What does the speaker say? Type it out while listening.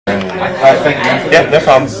Yeah, no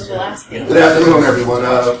problem. Good afternoon, everyone.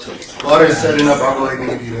 While they're setting up, I'll go ahead and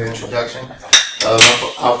give you the introduction.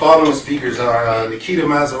 Our following speakers are Nikita,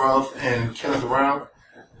 Mazurov, and Kenneth,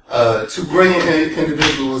 two brilliant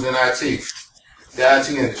individuals in IT, the IT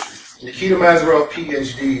industry. Nikita Mazurov,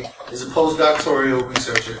 PhD, is a postdoctoral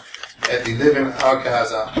researcher at the Living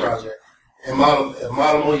Archives Project in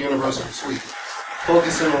Malmo University, Sweden,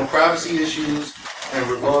 focusing on privacy issues and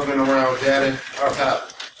revolving around data archiving.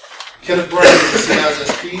 Kenneth Brown is a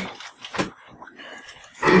CISSP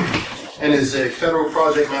and is a federal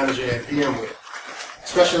project manager at VMware,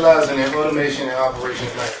 specializing in automation and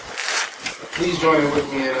operations management. Please join me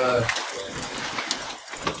with me in,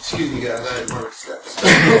 excuse me guys, I had to work steps.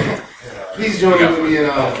 Please join me with me in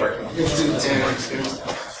Institute 10 experience.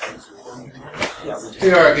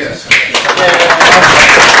 Here are our guests.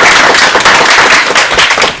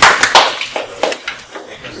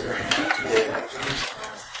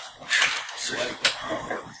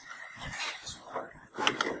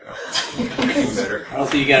 I don't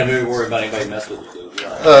think you gotta really worry about anybody messing with you.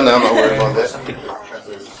 No, I'm not worried about that.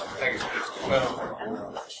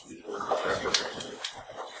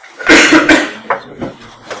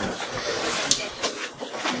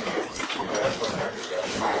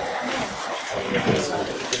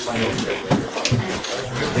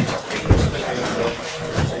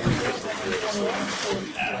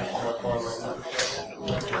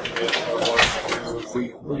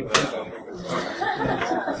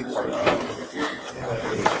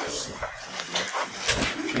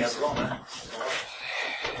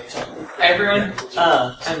 Hi everyone,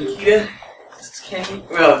 I'm Nikita. This is Kenneth.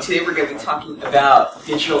 Well, today we're going to be talking about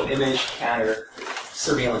digital image counter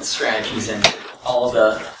surveillance strategies and all of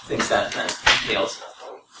the things that entails.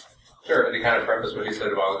 Sure, to kind of preface what you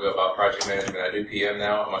said a while ago about project management, I do PM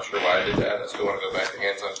now. I'm not sure why I did that. I still want to go back to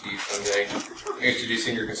hands-on keys someday. I used to do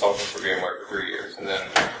senior consulting for VMware for 3 years, and then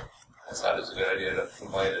I decided it's a good idea to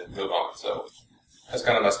complain and move on. So that's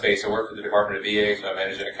kind of my space. I work for the Department of VA, so I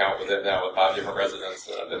manage an account with them now with 5 different residents,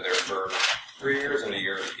 and I've been there for 3 years and a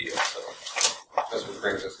year as a PM. So that's what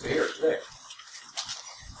brings us to here today.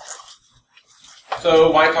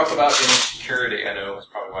 So why talk about image security? I know that's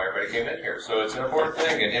probably why everybody came in here. So it's an important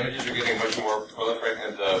thing, and images are getting much more proliferate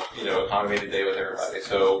in the economy today with everybody.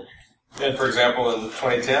 So then, for example, in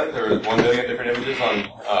 2010, there was 1 million different images on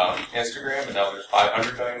Instagram, and now there's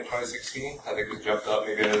 500 million in 2016. I think it's jumped up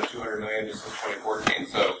maybe another 200 million just in 2014.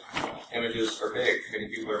 So images are big. Many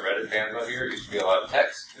people are Reddit fans out here. It used to be a lot of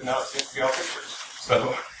text, and now it seems to be all pictures.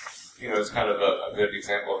 So, it's kind of a good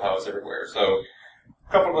example of how it's everywhere. So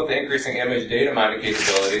coupled with the increasing image data mining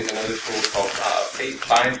capabilities, another tool called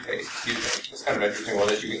find face. It's kind of interesting one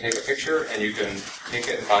that you can take a picture and you can take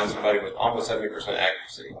it and find somebody with almost 70%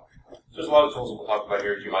 accuracy. So there's a lot of tools that we'll talk about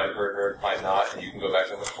here that you might have heard, might not, and you can go back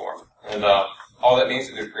and look for them. And all that means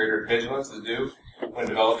is that greater vigilance is due when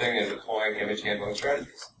developing and deploying image handling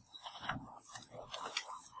strategies.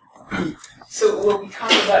 So what we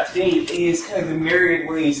talk about today is kind of the myriad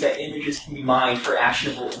ways that images can be mined for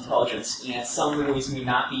actionable intelligence, and some of the ways may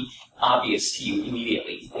not be obvious to you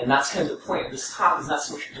immediately. And that's kind of the point of this talk, is not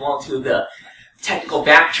so much to dwell into the technical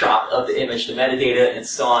backdrop of the image, the metadata, and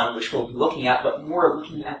so on, which we'll be looking at, but more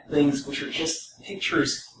looking at things which are just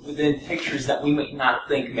pictures within pictures that we might not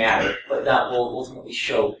think matter, but that will ultimately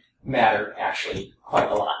show matter actually quite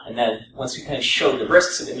a lot. And then once we kind of show the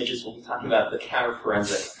risks of images, we'll be talking about the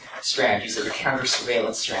counter-forensic strategies or the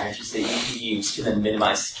counter-surveillance strategies that you can use to then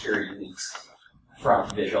minimize security leaks from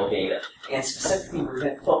visual data. And specifically, we're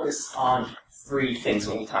going to focus on 3 things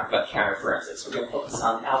when we talk about counter-forensics. We're going to focus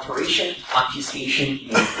on alteration,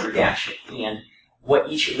 obfuscation, and redaction, and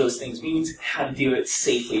what each of those things means, how to do it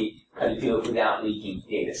safely, how to do it without leaking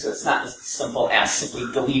data. So it's not as simple as simply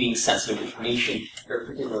deleting sensitive information. There are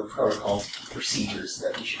particular protocols, procedures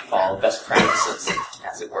that we should follow, best practices,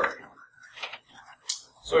 as it were.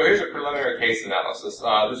 So here's a preliminary case analysis.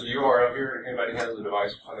 There's a URL here. Anybody has a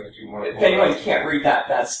device? I think you want to. If anyone can't read that,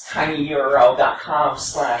 that's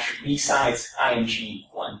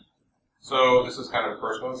tinyurl.com/BSides-IMG1. So this is kind of a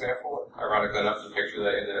personal example. Ironically enough, it's a picture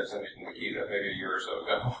that I ended up sending to Nikita maybe a year or so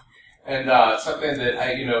ago. And something that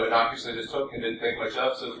I, innocuously just took and didn't think much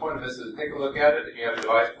of. So the point of this is take a look at it. If you have a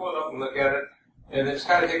device, pull it up and look at it. And then just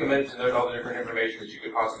kind of take a minute to note all the different information that you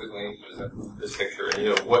could possibly glean from this picture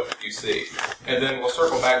and, what you see. And then we'll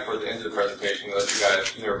circle back toward the end of the presentation and let you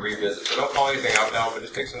guys, revisit. So don't call anything out now, but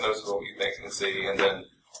just take some notes of what you think and see, and then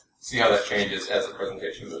see how that changes as the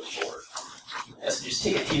presentation moves forward. Yeah, so just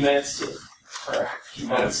take a few minutes or a few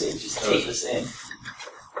moments to just take this in.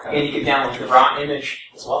 And you can download the raw image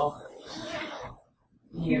as well.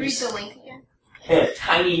 Can you read the link again?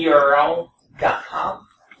 tinyurl.com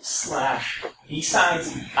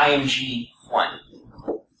BSides IMG1.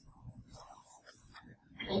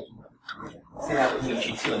 Okay. So that would lead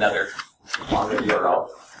you to another longer URL.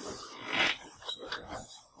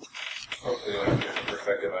 Hopefully, you'll have a different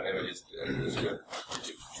perspective on images. It's good.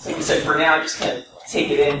 So like I said, for now, just kind of take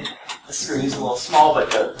it in. The screen is a little small, but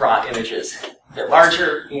the raw image is a bit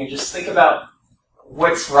larger. And just think about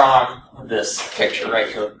what's wrong with this picture,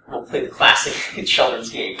 right? So we'll play the classic children's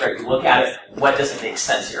game, right? We look at it, what doesn't make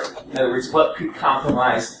sense here? In other words, what could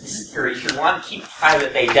compromise the security? If you want to keep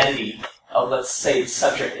private the identity of, let's say, the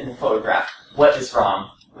subject in the photograph, what is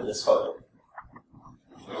wrong with this photo?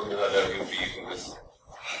 So we'll be using this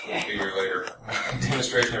a year later.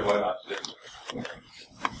 Demonstration of why not to do.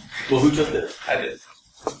 Well, who took this? I did.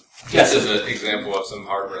 Yes. This is an example of some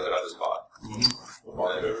hardware that I just bought.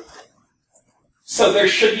 So there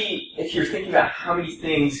should be, if you're thinking about how many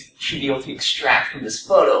things you should be able to extract from this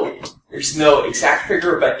photo, there's no exact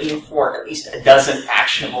figure, but aim for at least a dozen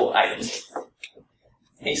actionable items.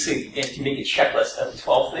 Okay, so you can make a checklist of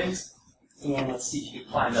 12 things, and let's see if you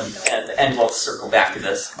can find them. And at the end, we'll circle back to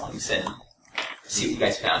this and see what you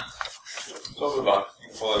guys found. So we'll move on. You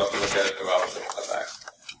can pull it up and look at it and go out and come back.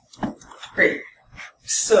 Great.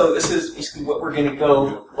 So this is basically what we're going to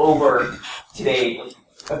go over today.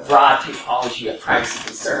 A broad typology of privacy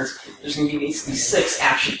concerns. There's going to be basically 6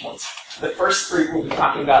 action points. The first 3 we'll be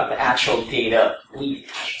talking about the actual data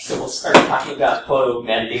leakage. So we'll start talking about photo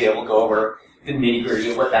metadata. We'll go over the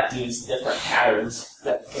nitty-gritty of what that means, different patterns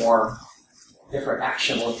that form different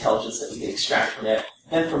actionable intelligence that we can extract from it.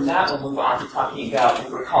 Then from that, we'll move on to talking about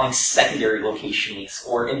what we're calling secondary location leaks,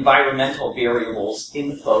 or environmental variables in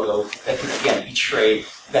the photo that can, again, betray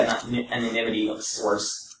the anonymity of the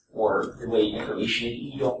source or the way information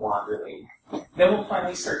you don't want relayed. Then we'll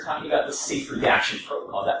finally start talking about the safe redaction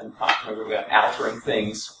protocol that we've talked about, altering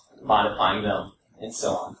things, modifying them, and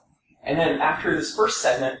so on. And then after this first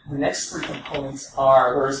segment, the next 3 components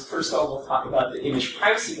are, whereas first of all we'll talk about the image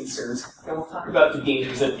privacy concerns, then we'll talk about the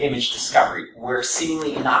dangers of image discovery, where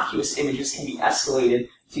seemingly innocuous images can be escalated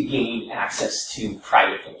to gain access to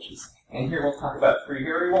private images. And here we'll talk about 3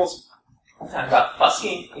 variables. We'll talk about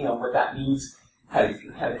fuzzing, what that means, how to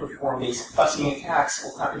perform basic fuzzing attacks.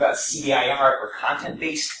 We'll talk about CDIR, or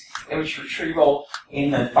content-based image retrieval,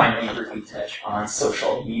 and then finally briefly touch on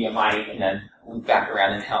social media mining, and then loop back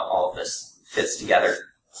around and how all of this fits together.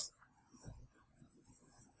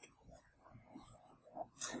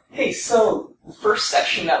 Okay, so the first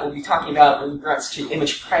section that we'll be talking about in regards to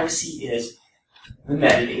image privacy is the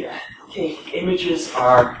metadata. Okay, images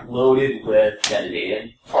are loaded with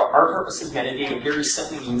metadata. For our purposes, metadata very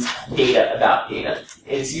simply means data about data.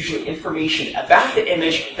 It is usually information about the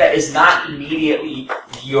image that is not immediately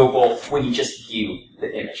viewable when you just view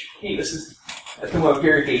the image. Okay, this is the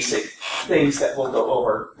very basic things that we'll go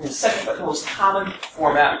over in a second, but the most common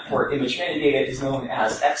format for image metadata is known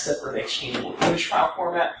as EXIF, or the Exchangeable Image File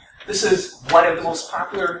format. This is one of the most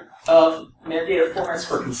popular metadata formats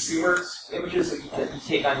for consumer images that you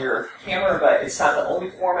take on your camera, but it's not the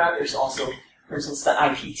only format. There's also, for instance, the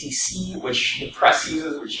IPTC, which the press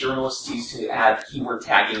uses, which journalists use to add keyword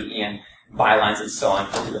tagging and bylines and so on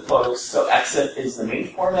to the photos. So EXIF is the main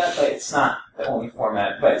format, but it's not the only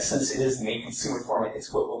format. But since it is the main consumer format,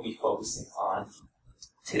 it's what we'll be focusing on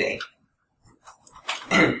today.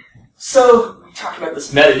 So we talked about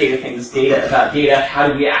this metadata thing, this data about data. How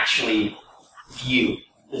do we actually view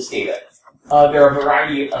this data? There are a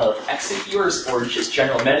variety of EXIF viewers, or just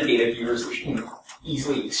general metadata viewers, which can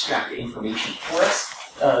easily extract the information for us.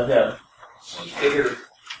 The key figure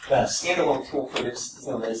standalone tool for this is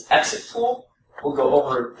known as EXIF tool. We'll go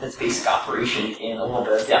over this basic operation in a little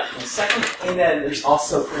bit of depth in a second. And then there's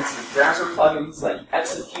also, for instance, browser plugins like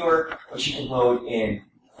EXIF Viewer, which you can load in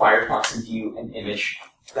Firefox and view an image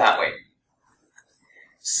that way.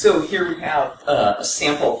 So here we have a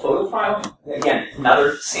sample photo file. Again,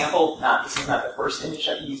 another sample. This is not the first image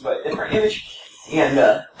I've used, but a different image. And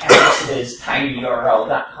the address is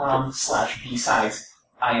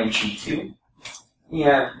tinyurl.com/BSides-IMG2.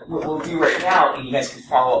 And what we'll do right now, and you guys can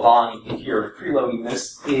follow along if you're preloading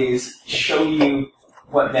this, is show you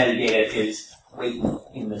what metadata is latent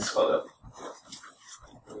in this photo.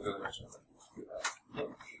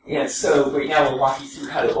 And so right now we'll walk you through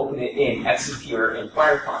how to open it in EXIF Viewer in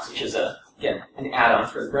Firefox, which is, again, an add-on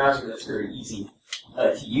for the browser that's very easy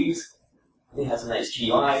to use. It has a nice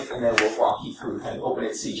GUI, and then we'll walk you through how to open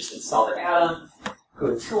it. So you just install the add-on, go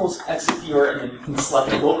to Tools, EXIF Viewer, and then you can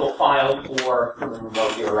select a local file or from a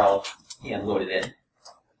remote URL and load it in.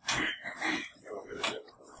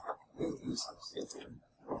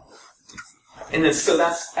 And then, so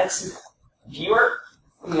that's EXIF Viewer.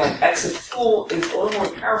 And exit tool is a little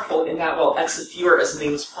more powerful in that, while exit viewer, as the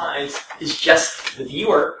name implies, is just the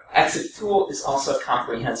viewer, exit tool is also a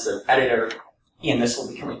comprehensive editor, and this will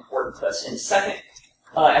become important to us in a second.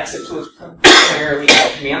 Exit tool is primarily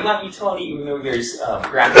a command line utility, even though there's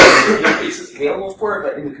graphical interfaces available for it,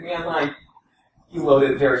 but in the command line, you load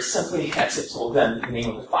it very simply. Exit tool, then the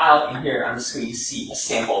name of the file, and here on the screen you see a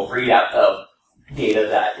sample readout of data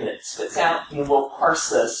that it spits out, and we'll parse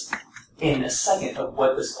this in a second of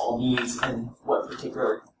what this all means and what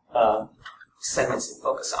particular segments to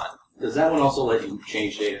focus on. Does that one also let you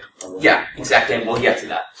change data? Yeah, exactly, and we'll get to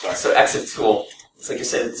that. Sorry. So exit tool, it's like I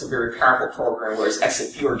said, it's a very powerful program, whereas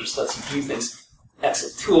exit viewer just lets you view things.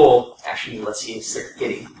 Exit tool actually lets you start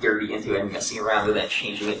getting dirty into it and messing around with it,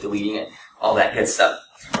 changing it, deleting it, all that good stuff.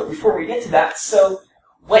 But before we get to that, so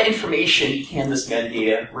what information can this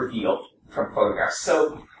metadata reveal from photographs?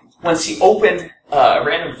 So once you open a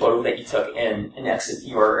random photo that you took in an exit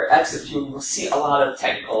viewer or exit view, you'll see a lot of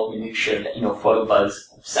technical minutia that, photo buzz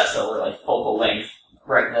obsess over, like focal length,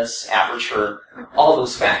 brightness, aperture, all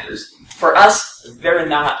those factors. For us, they're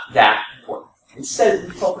not that important. Instead,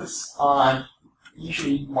 we focus on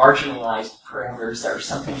usually marginalized parameters that are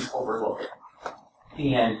sometimes overlooked.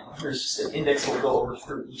 And here's just an index we'll go over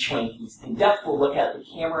through each one of these in depth. We'll look at the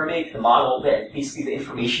camera make, the model, basically the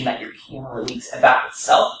information that your camera leaks about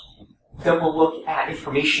itself. Then we'll look at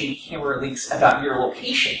information the camera leaks about your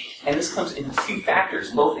location. And this comes in two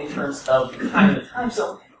factors, both in terms of the time and the time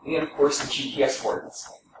zone, and of course the GPS coordinates.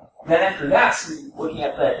 Then after that, so we're looking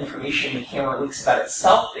at the information the camera leaks about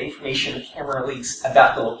itself, the information the camera leaks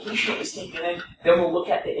about the location it was taken in. Then we'll look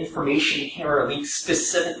at the information the camera leaks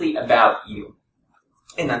specifically about you.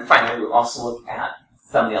 And then finally, we'll also look at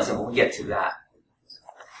thumbnails, and we'll get to that.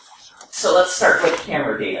 So let's start with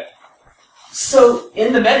camera data. So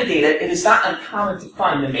in the metadata, it is not uncommon to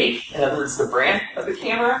find the make, in other words, the brand of the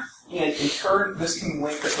camera, and in turn, this can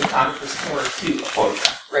link the photographer's camera to a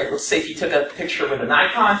photograph, right? Let's say if you took a picture with a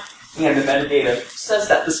Nikon, and the metadata says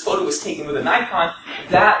that this photo was taken with a Nikon,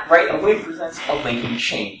 that right away presents a linking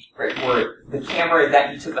chain, right? Where the camera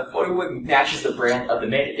that you took the photo with matches the brand of the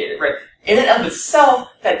metadata, right? In and of itself,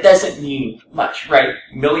 that doesn't mean much, right?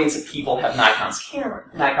 Millions of people have Nikon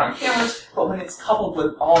cameras, but when it's coupled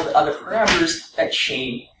with all the other parameters, that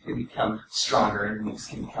chain can become stronger and links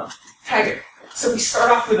can become tighter. So we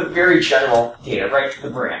start off with a very general data, right?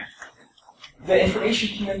 The brand. The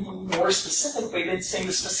information can then be more specific by then saying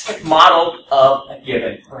the specific model of a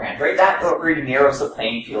given brand, right? That already narrows the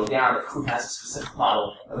playing field down to who has a specific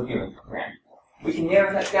model of a given brand. We can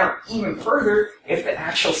narrow that down even further if the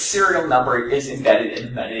actual serial number is embedded in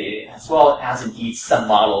the metadata, as well as indeed some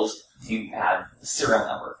models do have the serial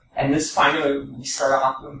number. And this finally, we start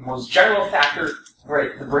off with the most general factor,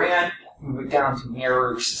 right? The brand, move it down to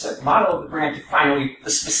narrow the specific model of the brand to finally the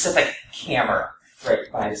specific camera,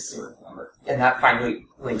 right, by the serial number. And that finally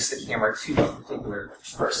links the camera to a particular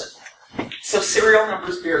person. So serial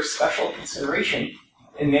numbers bear special consideration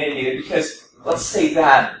in metadata because let's say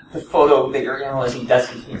that the photo that you're analyzing does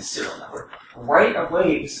contain a serial number. Right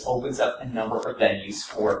away, this opens up a number of venues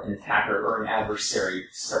for an attacker or an adversary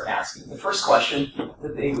to start asking. The first question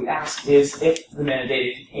that they would ask is if the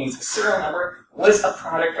metadata contains a serial number, was a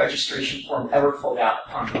product registration form ever filled out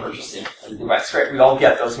upon purchasing the device? Right? We all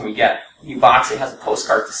get those when we get a new box. It has a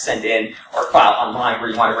postcard to send in or file online where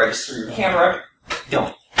you want to register your camera.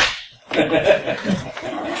 Don't.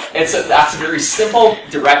 That's a very simple,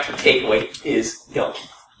 direct takeaway is don't.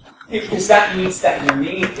 Because that means that your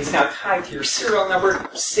name is now tied to your serial number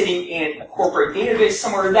sitting in a corporate database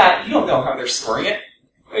somewhere that you don't know how they're storing it.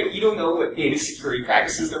 Right? You don't know what data security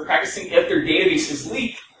practices they're practicing. If their database is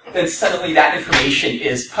leaked, then suddenly that information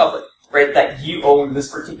is public, right? That you own this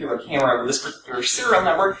particular camera with this particular serial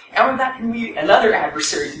number, and when that can lead another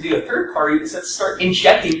adversary to do a third party is that start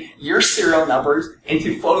injecting your serial numbers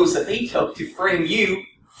into photos that they took to frame you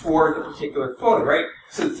for the particular photo, right?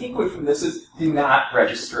 So the takeaway from this is do not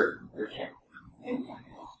register your camera.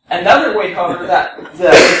 Another way, however, that the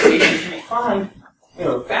information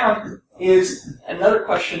can be found is another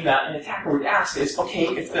question that an attacker would ask is, okay,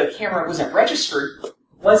 if the camera wasn't registered,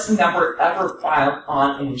 was the number ever filed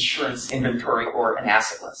on an insurance inventory or an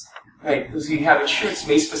asset list? Right? Because you have insurance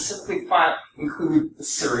may specifically include the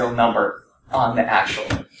serial number on the actual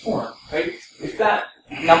form. Right? If that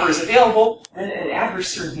number is available, then an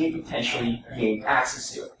adversary may potentially gain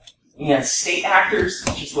access to it. And state actors,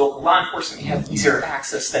 such as local law enforcement, may have easier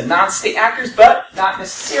access than non-state actors, but not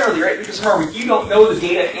necessarily, right? Because remember, you don't know the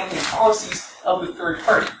data handling policies of the third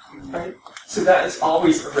party, right? So that is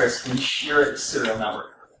always a risk when you share the serial number.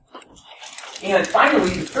 And finally,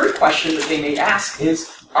 the third question that they may ask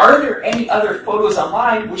is, are there any other photos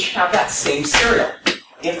online which have that same serial?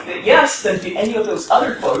 If yes, then do any of those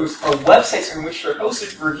other photos or websites in which they're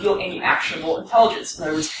hosted reveal any actionable intelligence? In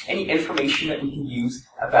other words, any information that we can use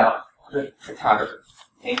about the photographer.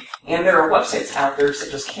 Okay? And there are websites out there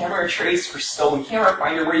such as Camera Trace or Stolen Camera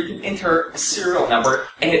Finder where you can enter a serial number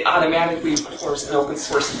and it automatically performs an open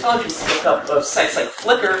source intelligence lookup of sites like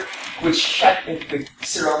Flickr, which check if the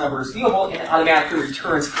serial number is viewable and it automatically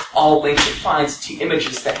returns all links it finds to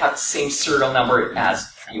images that have the same serial number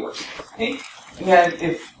as yours. Okay? And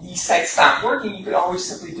if these sites stop working, you could always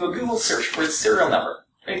simply do a Google search for the serial number.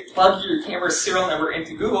 Right? Plug your camera's serial number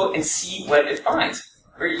into Google and see what it finds.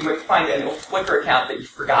 Or you might find an old Flickr account that you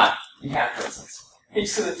forgot you had, for instance. Okay,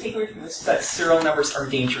 so the takeaway from this is that serial numbers are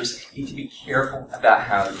dangerous. You need to be careful about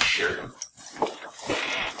how you share them.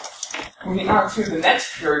 Moving on to the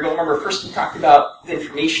next variable, remember first we talked about the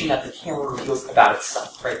information that the camera reveals about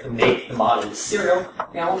itself, right? The make, the model, the serial.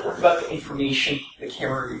 Now we'll talk about the information the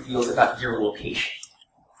camera reveals about your location.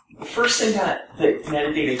 The first thing that the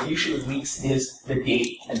metadata usually leaks is the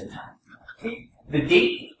date and the time. Okay? The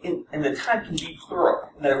date and the time can be plural.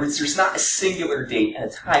 In other words, there's not a singular date and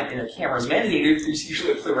a time in a camera's metadata. There's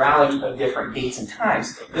usually a plurality of different dates and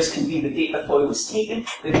times. This can be the date the photo was taken,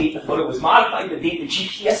 the date the photo was modified, the date the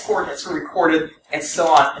GPS coordinates were recorded, and so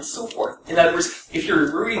on and so forth. In other words, if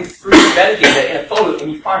you're reading through the metadata in a photo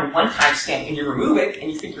and you find one timestamp and you remove it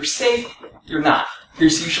and you think you're safe, you're not.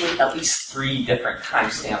 There's usually at least 3 different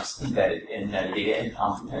timestamps embedded in metadata and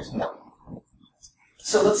oftentimes more.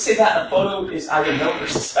 So let's say that a photo is either known or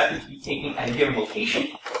suspected to be taken at a given location.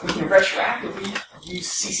 We can retroactively use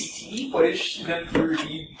CCTV footage to then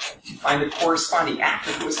review to find the corresponding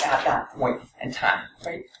actor who was at that point in time.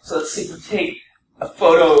 Right? So let's say we take a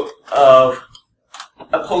photo of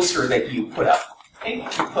a poster that you put up. Okay?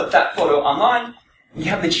 You put that photo online. You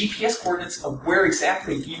have the GPS coordinates of where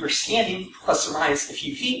exactly you were standing, plus or minus a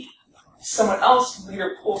few feet. Someone else can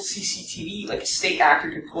later pull CCTV, like a state actor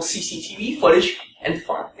can pull CCTV footage and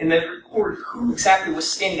then record who exactly was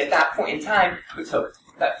standing at that point in time who took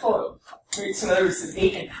that photo. Right? So in other words, the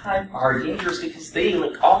date and time are dangerous because they,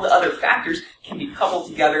 like all the other factors, can be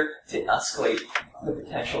coupled together to escalate the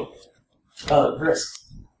potential risk.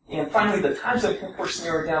 And finally, the time zone can, of course,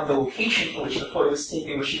 narrow down the location in which the photo was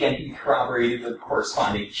taken, which again can be corroborated with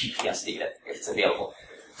corresponding GPS data if it's available.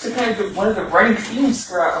 So kind of one of the running themes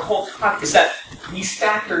throughout our whole talk is that these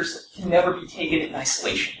factors can never be taken in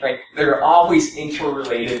isolation, right? They're always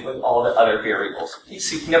interrelated with all the other variables. Okay?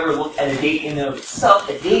 So you can never look at a date in and of itself.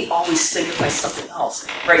 A date always signifies something else,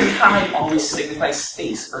 right? Time always signifies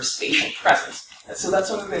space or spatial presence. And so that's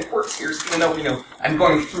one of the importance here is even though, I'm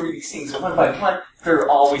going through these things one by one, they're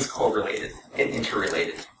always correlated and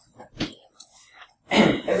interrelated.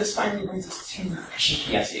 And this finally brings us to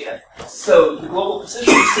GPS data. So the global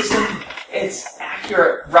positioning system, it's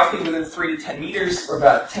accurate roughly within 3 to 10 meters, or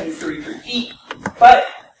about 10 to 33 feet. But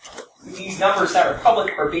these numbers that are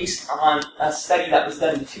public are based on a study that was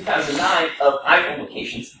done in 2009 of iPhone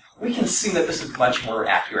locations. We can assume that this is much more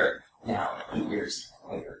accurate now, 8 years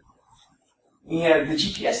later. And the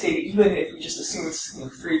GPS data, even if we just assume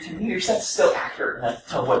it's 3 to 10 meters, that's still accurate enough to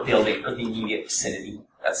tell what building or the immediate vicinity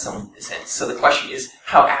that someone is in. So the question is,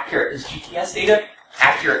 how accurate is GPS data?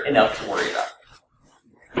 Accurate enough to worry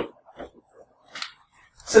about.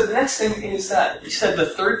 So the next thing is that we said the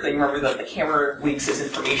third thing, remember that the camera leaks its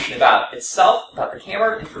information about itself, about the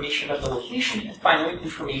camera, information about the location, and finally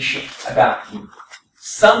information about you.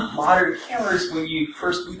 Some modern cameras, when you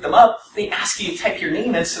first boot them up, they ask you to type your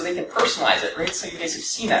name in so they can personalize it, right? So you guys have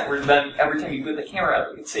seen that, where then every time you boot the camera up,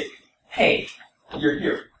 you can say, hey, you're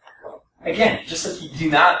here. Again, just like you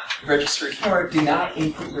do not register a camera, do not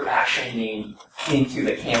input your actual name into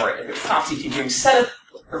the camera. If it prompts you to do setup,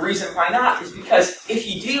 the reason why not is because if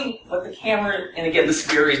you do, what the camera, and again, this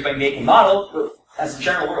varies by make and model, but as a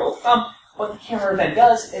general rule of thumb, what the camera then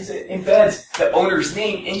does is it embeds the owner's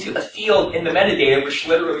name into a field in the metadata, which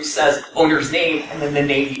literally says owner's name and then the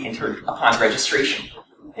name you entered upon registration.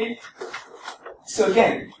 Okay? So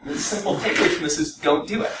again, the simple takeaway from this is don't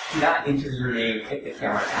do it. Do not enter your name if the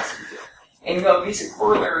camera asks you to. And the basic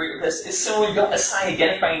corollary of this is similarly, don't assign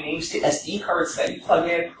identifying names to SD cards that you plug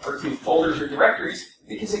in or to folders or directories,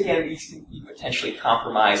 because again, these can be potentially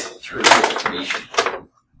compromised to reveal information.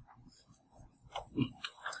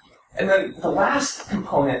 And then the last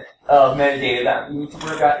component of metadata that we need to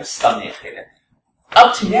worry about is thumbnail data.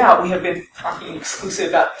 Up to now, we have been talking exclusively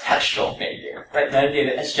about textual metadata, right?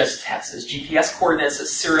 Metadata as just text, as GPS coordinates,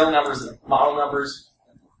 as serial numbers, as model numbers,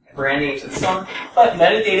 brand names and so on. But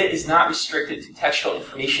metadata is not restricted to textual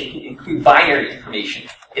information. It can include binary information.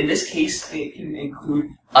 In this case, it can include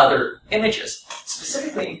other images.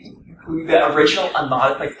 Specifically, it can include the original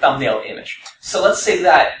unmodified thumbnail image. So let's say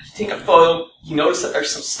that you take a photo, you notice that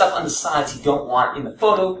there's some stuff on the sides you don't want in the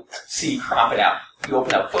photo, so you crop it out. You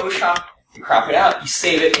open up Photoshop, you crop it out, you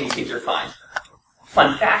save it, and you think you're fine.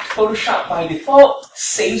 Fun fact, Photoshop by default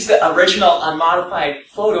saves the original unmodified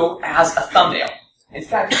photo as a thumbnail. In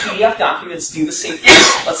fact, PDF documents do the same thing.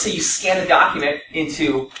 Let's say you scan a document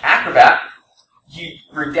into Acrobat, you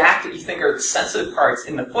redact what you think are the sensitive parts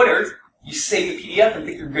in the footer, you save the PDF and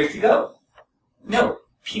think you're good to go. No,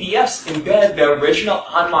 PDFs embed the original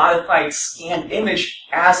unmodified scanned image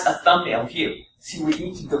as a thumbnail view. So you would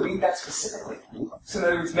need to delete that specifically. So in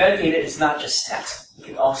other words, metadata is not just text. It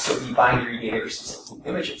can also be binary data or specific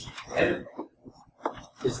images. And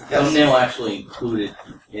is the thumbnail actually included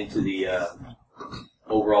into the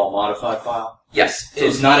overall modified file? yes. So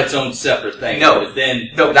it's not its own separate thing. No. But then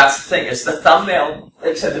No, that's the thing. It's the thumbnail.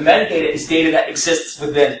 Like I said, the metadata is data that exists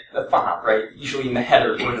within the file, right? Usually in the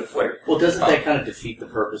header or the footer. well, doesn't that kind of defeat the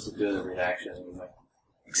purpose of doing the redaction anyway?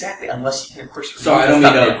 Exactly, unless you can, of course, Sorry, I don't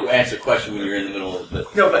remove mean the thumbnail. to answer a question when you're in the middle of it.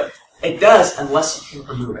 No, but it does unless you can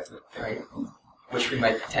remove it, right? Which we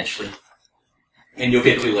might potentially. And you'll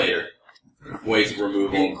get to later. Ways of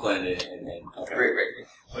removal and cleansing and okay. Right.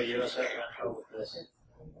 Well, you also got trouble with this.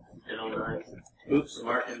 In 09, Oops. the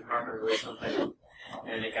marketing department released something,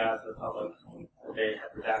 and it got out to the public. They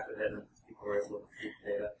had redacted it, and people were able to retrieve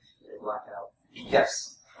the data. They blacked out.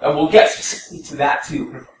 Yes. We'll get specifically to that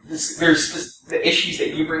too. There's the issues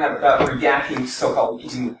that you bring up about redacting, so-called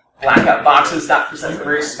using blackout boxes that present a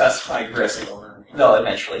very specified risk. They'll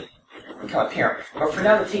eventually become apparent. But for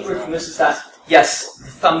now, the takeaway from this is that, yes, the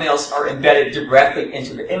thumbnails are embedded directly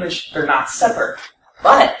into the image. They're not separate.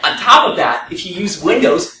 But on top of that, if you use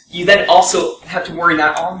Windows, you then also have to worry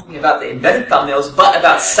not only about the embedded thumbnails, but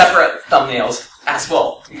about separate thumbnails as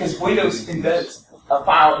well. Because Windows embeds a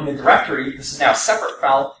file in the directory, this is now a separate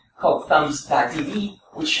file called thumbs.db,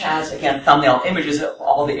 which has, again, thumbnail images of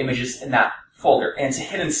all the images in that folder. And it's a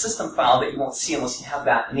hidden system file that you won't see unless you have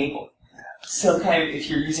that enabled. So kind of, if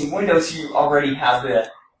you're using Windows, you already have the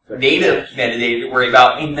native metadata to worry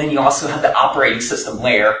about, and then you also have the operating system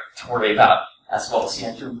layer to worry about as well. So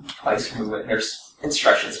you have to twice remove it, and there's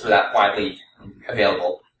instructions for that widely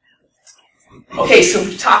available. Okay, so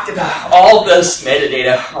we've talked about all this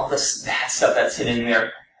metadata, all this bad stuff that's hidden in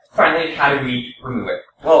there. Finally, how do we remove it?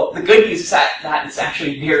 Well, the good news is that it's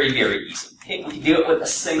actually very, very easy. Okay, we can do it with a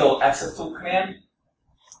single exit tool command.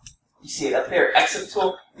 You see it up there, exit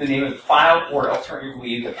tool, the name of the file, or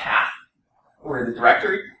alternatively the path, or the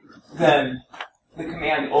directory. Then the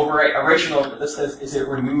command overwrite original, what this does is it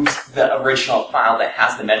removes the original file that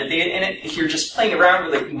has the metadata in it. If you're just playing around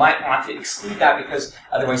with it, you might want to exclude that because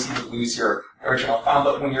otherwise you would lose your original file.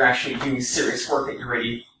 But when you're actually doing serious work that you're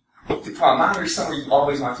ready to monitor somewhere, you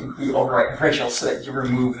always want to include overwrite original so that you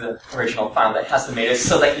remove the original file that has the metadata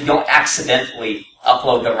so that you don't accidentally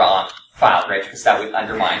upload the wrong file, right? Because that would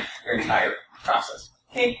undermine your entire process.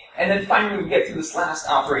 Okay, and then finally we get to this last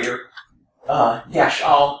operator,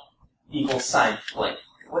 -all equals sign blank.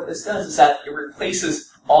 What this does is that it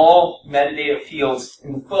replaces all metadata fields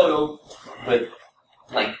in the photo with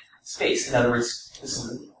blank space. In other words, this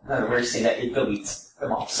is another way of saying that it deletes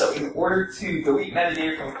them all. So in order to delete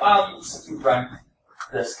metadata from a file, you can simply run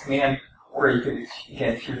this command, or you could,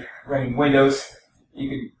 again, if you're running Windows, you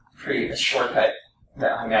could create a shortcut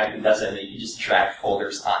that automatically does it, and then you just drag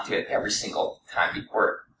folders onto it every single time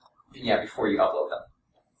before you upload them.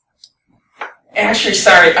 Actually,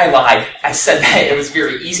 sorry, I lied. I said that it was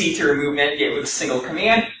very easy to remove metadata with a single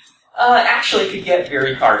command. Actually, it could get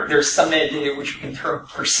very hard. There's some metadata which we can term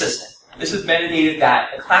persistent. This is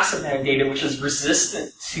metadata a class of metadata which is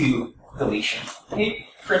resistant to deletion. Okay?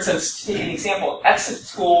 For instance, to take an example, exit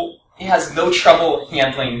tool, it has no trouble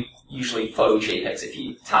handling usually photo JPEGs. If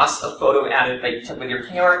you toss a photo at it that you took with your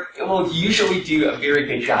camera, it will usually do a very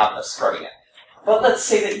good job of scrubbing it. But let's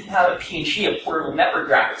say that you have a PNG, a portable network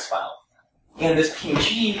graphics file. And this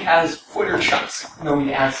PNG has footer chunks known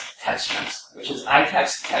as text chunks, which is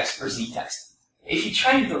iText, text, or ztext. If you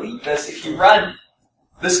try to delete this, if you run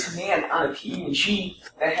this command on a PNG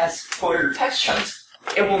that has footer text chunks,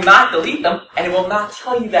 it will not delete them, and it will not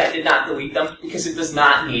tell you that it did not delete them because it does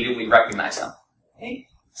not natively recognize them. Okay?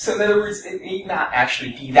 So in other words, it may not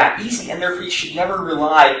actually be that easy, and therefore you should never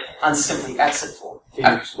rely on simply exit tool.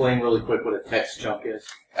 Can you explain really quick what a text chunk is?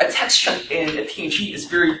 A text chunk in a PNG is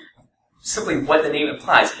very simply what the name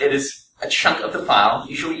implies. It is a chunk of the file,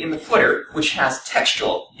 usually in the footer, which has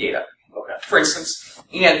textual data. Okay. for instance,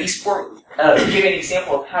 and these four, to give an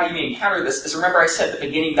example of how you may encounter this, is remember I said at the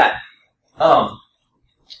beginning that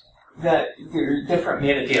that there are different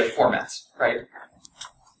metadata formats, right?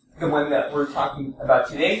 The one that we're talking about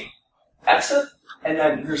today, EXIF, and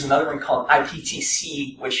then there's another one called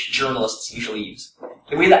IPTC, which journalists usually use.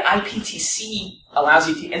 The way that IPTC allows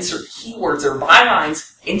you to insert keywords or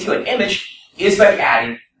bylines into an image is by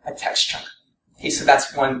adding a text chunk. Okay, so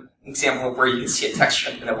that's one example of where you can see a text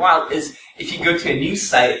chunk in the wild, is if you go to a news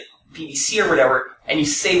site, BBC or whatever, and you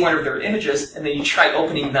save one of their images, and then you try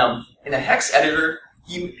opening them in a hex editor,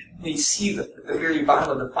 you may see at the very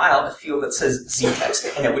bottom of the file a field that says Z-text,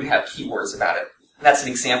 and it would have keywords about it. And that's an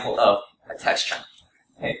example of a text chunk.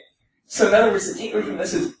 Okay. So in other words, the takeaway from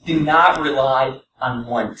this is do not rely on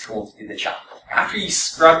one tool to do the job. After you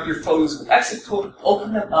scrub your photos with EXIF tool,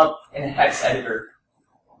 open them up in a hex editor.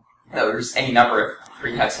 There's any number of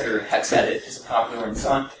free hex editor, hex edit is a popular one, and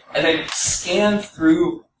so on. And then scan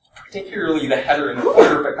through particularly the header and the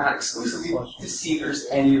footer, but not exclusively, to see if there's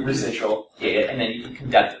any residual data, and then you can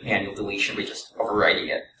conduct manual deletion by just overwriting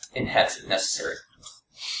it in hex if necessary.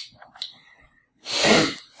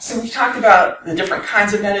 So we've talked about the different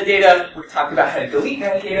kinds of metadata, we've talked about how to delete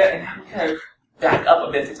metadata, and now we kind of back up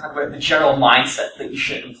a bit to talk about the general mindset that you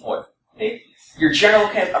should employ. Okay? Your general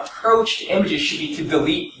kind of approach to images should be to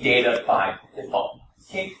delete data by default.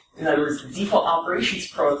 Okay? In other words, the default operations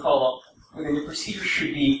protocol within your procedure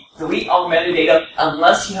should be delete all metadata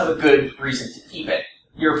unless you have a good reason to keep it.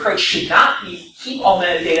 Your approach should not be keep all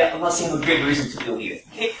metadata unless you have a good reason to delete it.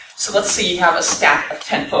 Okay? So let's say you have a stack of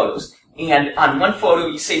 10 photos. And on one photo,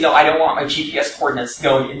 you say, no, I don't want my GPS coordinates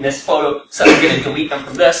known in this photo, so I'm going to delete them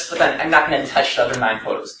from this, but then I'm not going to touch the other 9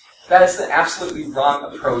 photos. That is the absolutely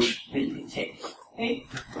wrong approach that you can take. Okay?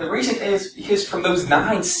 The reason is because from those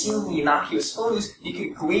 9 seemingly innocuous photos, you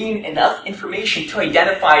can glean enough information to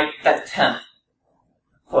identify that 10th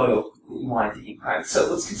photo that you wanted to keep private.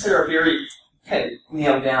 So let's consider a very kind of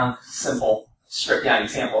nailed down, simple, stripped down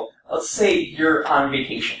example. Let's say you're on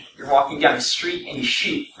vacation. You're walking down the street and you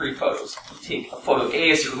shoot 3 photos. You take a photo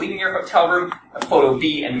A as you're leaving your hotel room, a photo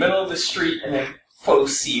B in the middle of the street, and then photo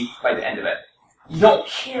C by the end of it. You don't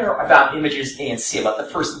care about images A and C, about the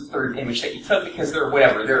first and third image that you took, because they're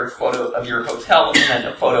whatever. They're a photo of your hotel and then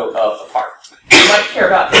a photo of the park. You might care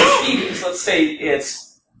about image B because let's say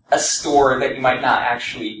it's a store that you might not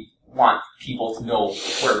actually want people to know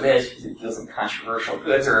where it is because it deals in controversial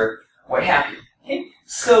goods or what have you. Okay?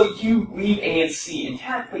 So you leave A and C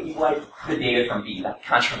intact, but you like the data from B, that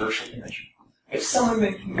controversial image. If someone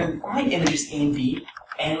can then find images A and B,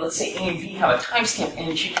 and let's say A and B have a timestamp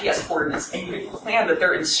and GPS coordinates, and you plan that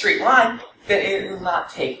they're in a straight line, then it will not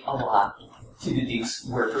take a lot to deduce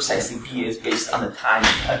where precisely B is based on the time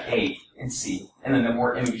of A and C. And then the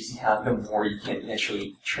more images you have, the more you can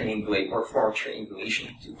initially triangulate or form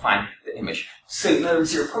triangulation to find the image. So in other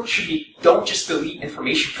words, your approach should be don't just delete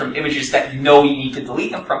information from images that you know you need to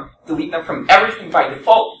delete them from everything by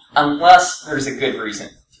default, unless there's a good reason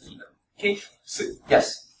to keep them. Okay? So,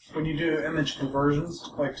 yes? When you do image conversions,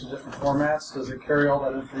 like to different formats, does it carry all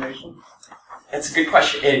that information? That's a good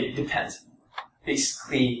question. It depends.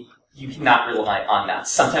 Basically, you cannot rely on that.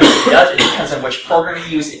 Sometimes it does. It depends on which program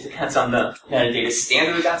you use. It depends on the metadata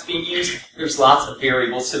standard that's being used. There's lots of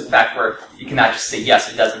variables to the fact where you cannot just say,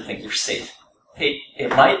 yes, it doesn't think you're safe. Okay, it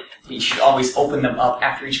might, but you should always open them up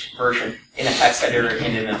after each conversion in a text editor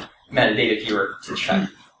and in a metadata viewer to check.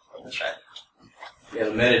 Yeah,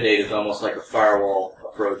 the metadata is almost like a firewall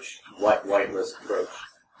approach, whitelist approach.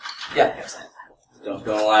 Yeah, yes. Don't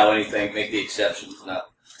allow anything, make the exceptions. No.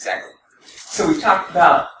 Exactly. So we've talked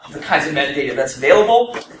about the kinds of metadata that's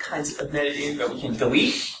available, the kinds of metadata that we can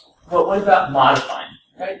delete, but what about modifying?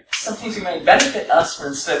 Right? Sometimes it might benefit us where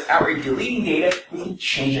instead of outright deleting data, we can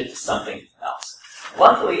change it to something else.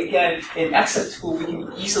 Luckily, again, in EXIF tool, we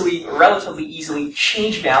can easily, or relatively easily,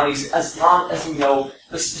 change values as long as we know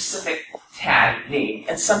the specific tag name.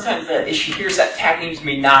 And sometimes the issue here is that tag names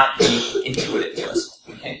may not be intuitive to us.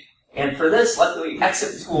 Okay? And for this, luckily,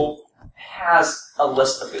 EXIF tool has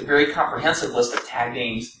a very comprehensive list of tag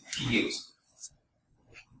names to use.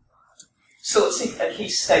 So let's take a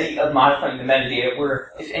case study of modifying the metadata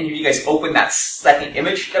where if any of you guys opened that second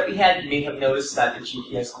image that we had, you may have noticed that the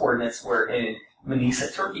GPS coordinates were in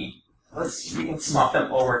Manisa, Turkey. Let's see if we can swap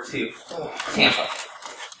them over to Tampa.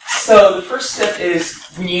 So the first step is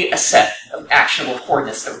we need a set of actionable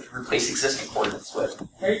coordinates that we can replace existing coordinates with.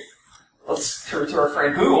 Right? Let's turn to our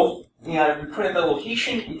friend Google. And we put in the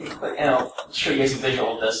location, we can click, and I'll show you guys a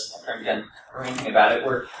visual of this after I'm done ranting about it,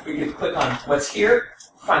 where we can click on what's here,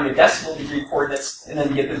 find the decimal degree coordinates, and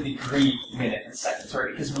then get the degree, minute, and seconds, right?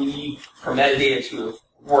 Because we need, for metadata to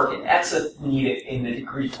work in EXIF, we need it in the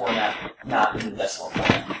degree format, not in the decimal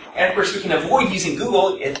format. And of course, we can avoid using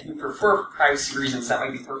Google if we prefer, for privacy reasons, that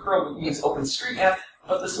might be preferable. We can use OpenStreetMap,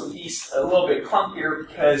 but this would be a little bit clunkier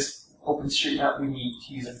because OpenStreetMap we need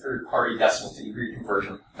to use a third-party decimal to degree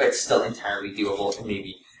conversion, but it's still entirely doable and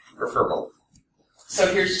maybe preferable.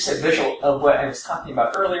 So here's just a visual of what I was talking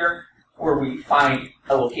about earlier, where we find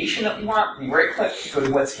a location that we want, we right-click, go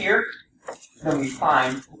to what's here, then we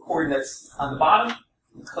find the coordinates on the bottom,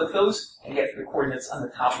 we click those, and get the coordinates on the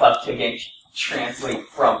top left to, again, translate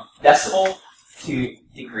from decimal to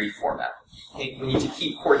degree format. Okay? We need to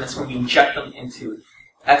keep coordinates when we inject them into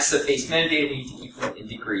EXIF-based metadata, we need to keep them in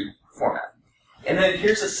degree format. And then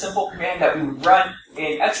here's a simple command that we would run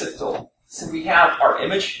in EXIF tool. So we have our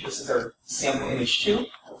image, this is our sample image 2.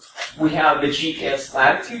 We have the GPS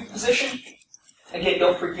latitude position. Again,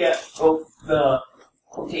 don't forget both the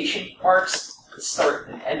quotation marks, the start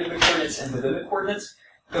and end of the coordinates and within the coordinates.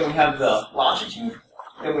 Then we have the longitude.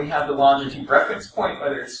 Then we have the longitude reference point,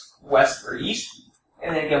 whether it's west or east.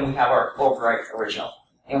 And then again, we have our overwrite original.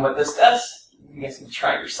 And what this does, you guys can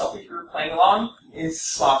try it yourself if you're playing along, is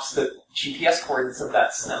swaps the GPS coordinates of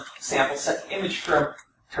that sample set image from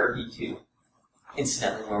Turkey to,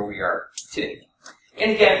 incidentally, where we are today.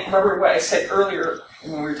 And again, remember what I said earlier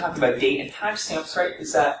when we were talking about date and timestamps, right,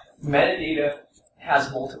 is that metadata has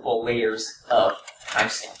multiple layers of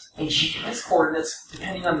timestamps. And GPS coordinates,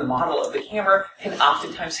 depending on the model of the camera, can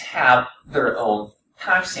oftentimes have their own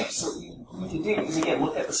timestamps. So what you need to do is, again,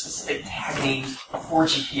 look at the specific tag names for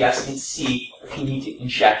GPS and see if you need to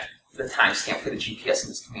inject the timestamp for the GPS in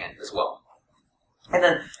this command as well. And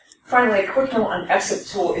then, finally, a quick note on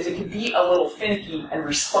EXIF tool is it can be a little finicky and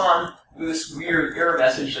respond to this weird error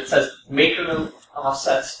message that says maker node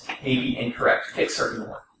offsets may be incorrect. Fix or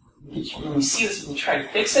ignore. When we see this, we can try to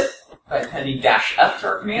fix it by appending -F to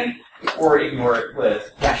our command, or ignore it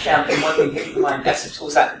with -M. And one thing to keep in mind, EXIF tool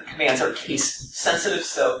is that the commands are case sensitive,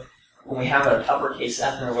 so when we have an uppercase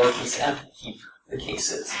F and a lowercase m, keep the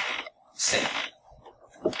cases same.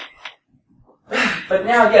 But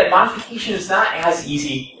now, again, modification is not as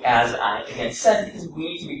easy as I, again, said, because we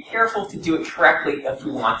need to be careful to do it correctly if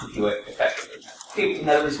we want to do it effectively. Okay, in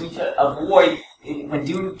other words, we need to avoid, when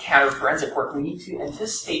doing counter-forensic work, we need to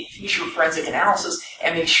anticipate future forensic analysis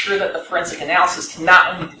and make sure that the forensic analysis can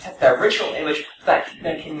not only detect the original image, but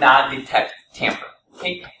that cannot detect tamper.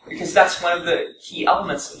 Okay? Because that's one of the key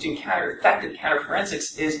elements of doing effective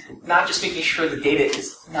counter-forensics is not just making sure the data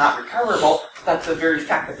is not recoverable, but the very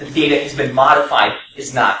fact that the data has been modified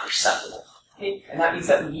is not perceptible. Okay? And that means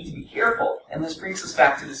that we need to be careful. And this brings us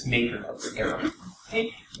back to this maker nodes error.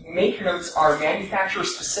 Okay? Maker nodes are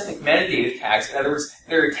manufacturer-specific metadata tags. In other words,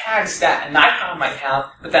 they're tags that a Nikon might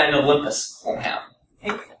have, but that an Olympus won't have.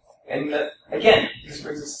 Okay? And again, this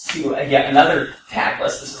brings us to yet another tag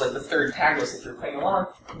list. This is like the third tag list if you're playing along,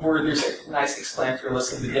 where there's a nice explanatory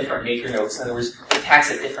list of the different maker nodes. In other words, the tags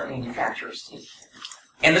that different manufacturers take.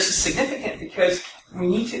 And this is significant because we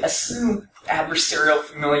need to assume adversarial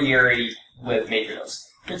familiarity with maker nodes.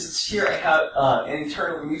 For instance, here I have an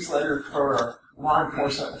internal newsletter for law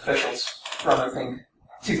enforcement officials from, I think,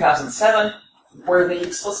 2007, where they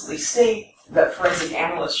explicitly state that forensic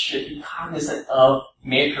analysts should be cognizant of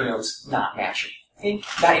maker nodes not matching. Okay?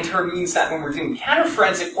 That in turn means that when we're doing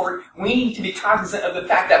counter-forensic work, we need to be cognizant of the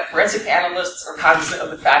fact that forensic analysts are cognizant of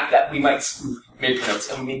the fact that we might spoof maker nodes,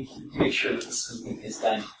 and we need to make sure that the spoofing is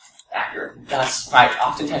done accurate. That's why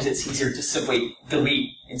oftentimes it's easier to simply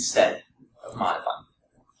delete instead of modify.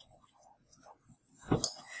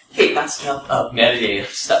 Okay, that's enough of metadata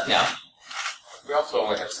stuff now. We also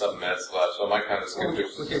only have 7 minutes left, so I might kind of skip through.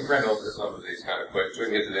 We can run over some of these kind of quick, so we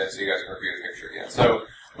can get to the end so you guys can review the picture again. So,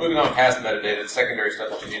 moving on past metadata, the secondary stuff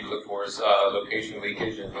that you need to look for is location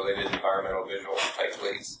leakage and related environmental visual type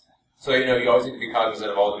leaks. So, you always need to be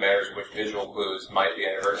cognizant of all the matters in which visual clues might be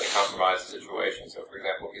inadvertently compromise the situation. So, for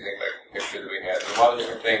example, if you think back to the picture that we had, there's a lot of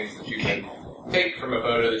different things that you can take from a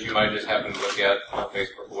photo that you might just happen to look at on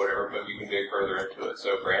Facebook or whatever, but you can dig further into it.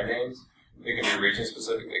 So, brand names. They can be region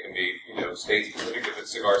specific, they can be, state specific. If it's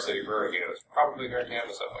Cigar City Brewing, it's probably here in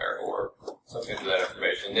Tampa somewhere, or something to that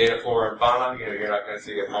information. Data, flora, and fauna, you're not going to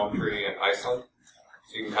see a palm tree in Iceland.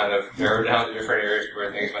 So you can kind of narrow down the different areas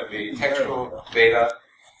where things might be. Textual data.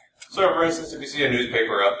 So, for instance, if you see a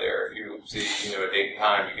newspaper out there, if you see, a date and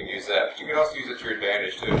time, you can use that. You can also use it to your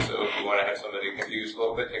advantage, too. So if you want to have somebody confused a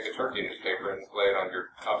little bit, take a Turkey newspaper and lay it on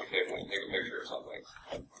your coffee table and take a picture or something.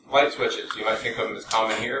 Light switches. You might think of them as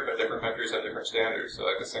common here, but different countries have different standards. So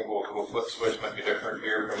like a single little flip switch might be different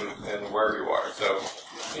here than wherever you are. So,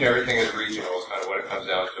 everything is regional is kind of what it comes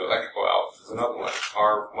down to. Electrical outlets is another one.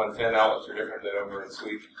 Our 110 outlets are different than over in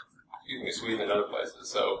Sweden. Sweden and other places.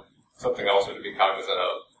 So something also to be cognizant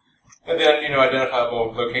of. And then,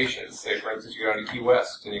 identifiable locations. Say, for instance, you go down to Key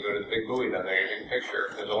West and you go to the big buoy down there and you take a picture.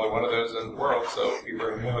 There's only one of those in the world, so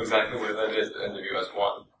people know exactly where that is at the end of US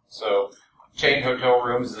 1. So, chain hotel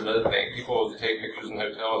rooms is another thing. People take pictures in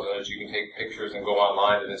hotels, and you can take pictures and go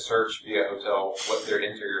online and then search via hotel what their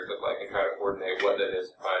interiors look like and try to coordinate what that is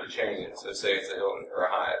and find a chain. So, say it's a Hilton or a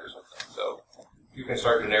Hyatt or something. So, you can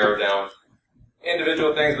start to narrow down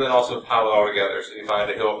individual things, but then also pile it all together. So, you find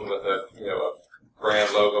a Hilton with a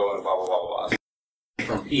brand logo and blah, blah, blah, blah.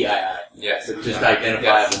 From PII. Yes. So just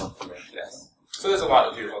identifiable information. Yes. So there's a lot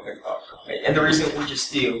of people think about. And the reason we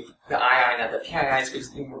just do the II, not the PII, is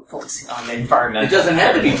because we're focusing on the environmental. It doesn't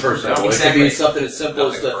have to be personal. No, It exactly. could be something as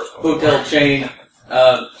simple as the Personal. hotel chain.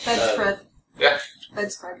 Bedspread. Yeah.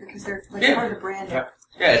 Bedspread, because they're like Yeah. part of the brand. Yeah.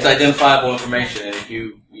 Yeah, it's identifiable information, and if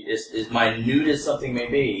you, as minute as something may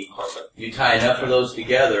be, you tie enough of those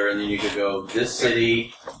together, and then you could go, this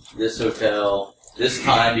city, this hotel, this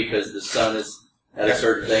time because the sun is at a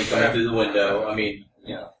certain thing coming through the window. I mean,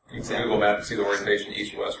 You can Google Map and see the orientation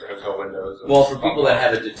east, west for hotel windows. well, for people that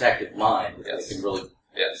have a detective mind, Yes. they can really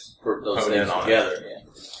Yes. put those Hone things in on it. together.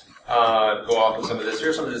 Yeah. Go off with some of this.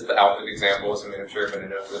 Here's some of just the outlet examples. I mean, I'm sure everybody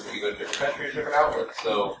knows that you go to different countries, different outlets.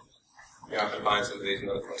 So, you're not going to find some of these in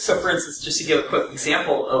other places. So, for instance, just to give a quick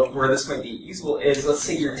example of where this might be useful is, let's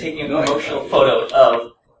say you're taking a promotional photo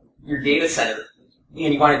of your data center,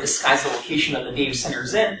 and you want to disguise the location of the data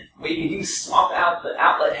centers in. What you can do is swap out the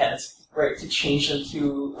outlet heads, right, to change them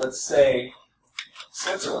to, let's say,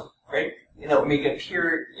 Switzerland, right? And that would make it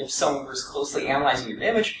appear if someone was closely analyzing your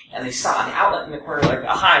image and they saw an outlet in the corner, like,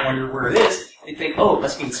 aha, I wonder where it is. They think, oh, it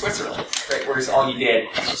must be in Switzerland, right? Whereas all you did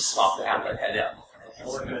was just swap the outlet head out. I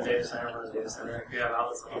work in a data center, run a data center. If you have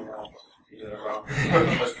outlets on the wall, you're doing it wrong.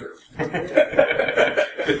 That's true.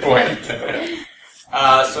 Good point.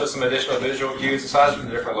 So some additional visual cues, aside from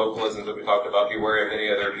the different localisms that we talked about, be wary of any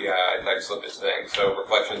other BII type slippage things. So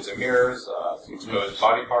reflections in mirrors, exposed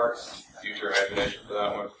body parts, use your imagination for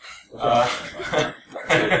that one.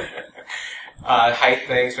 Height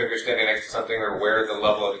things, so if you're standing next to something or where the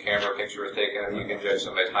level of the camera picture was taken, you can judge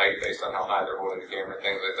somebody's height based on how high they're holding the camera,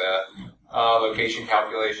 things like that. Location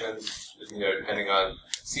calculations, depending on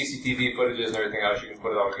CCTV footages and everything else, you can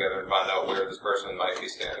put it all together and find out where this person might be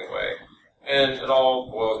standing away. And it all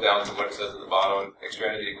boils down to what it says at the bottom,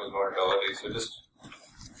 extraneity equals vulnerability, so just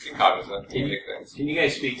be cognizant of big things. Can you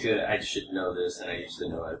guys speak to, I should know this, and I used to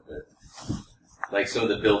know it, but like some of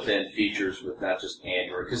the built-in features with not just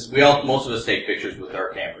Android, because most of us take pictures with our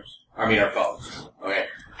cameras, our phones, okay?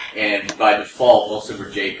 And by default, most of them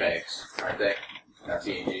are JPEGs, aren't they? Not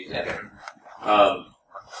PNGs.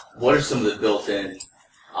 What are some of the built-in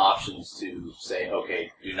options to say,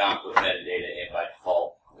 okay, do not put metadata in by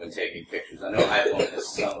default when taking pictures? I know iPhone has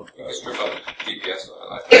some. You can strip out the GPS on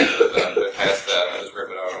an iPhone, but past that, I just rip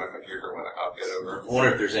it out on a computer when I copy it over. I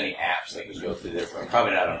wonder if there's any apps that can go through there.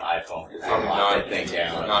 Probably not on iPhone, because they Probably lock not- that thing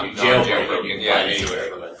down. not- You not jailbreak it, jailbroken, you can yeah, find you do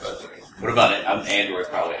anywhere. it, But what about it? Android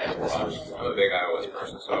probably has more options. I'm a big iOS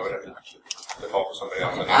person, so I would have to default for somebody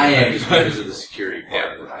else. I am just because of the security part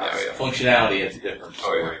Yeah, of it. yeah. Functionality, it's a different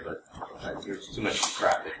Oh, yeah. story, but there's too much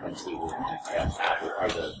crap that comes through the Apple or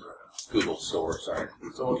the Google Store. Sorry.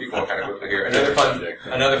 So we'll keep going kind of quickly here. Another fun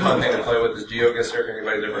thing to play with is GeoGuessr. If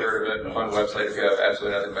anybody's ever heard of it, a fun website if you have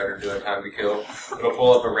absolutely nothing better to do in time to kill. It'll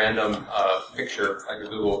pull up a random picture, like a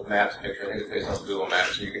Google Maps picture. I think it's based on Google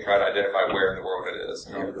Maps, and you can try to identify where in the world it is.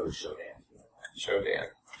 I'm going to go to Shodan. Shodan.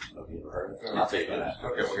 Have you ever heard of it? I'll tell you about that.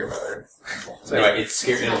 Okay, we'll hear about it later. So anyway, it'll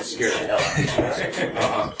scare the hell out of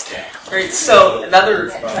you. Yeah. Right, so another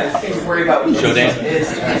kind of thing to worry about with Shodan? is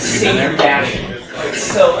safe dashing. Right,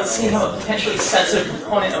 so let's say you have a potentially sensitive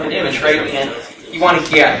component of an image, right, and you want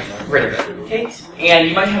to get rid of it, okay? And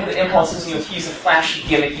you might have the impulses to use a flashy,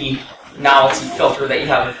 gimmicky novelty filter that you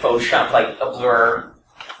have in Photoshop, like a blur,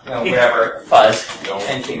 whatever, fuzz,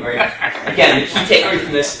 anything, right? Again, the key takeaway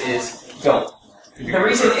from this is don't. The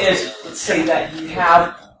reason is, let's say that you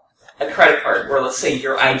have a credit card, or let's say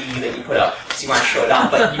your ID that you put up, so you want to show it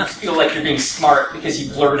off, but you feel like you're being smart because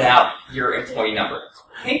you blurred out your employee number.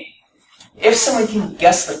 Okay? If someone can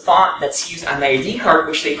guess the font that's used on the ID card,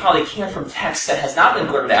 which they probably can from text that has not been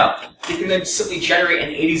blurred out, they can then simply generate an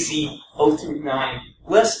A to Z 039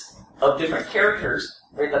 list of different characters,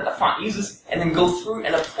 right, that the font uses, and then go through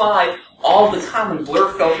and apply all the common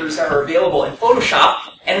blur filters that are available in Photoshop,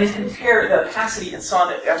 and then compare the opacity and so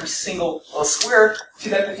on of every single square to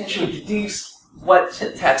then potentially deduce what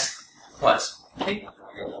text was. Okay?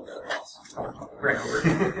 Right.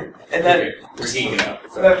 And then, We're geeking out.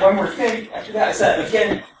 so then one more thing after that is that,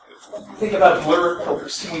 again, think about blur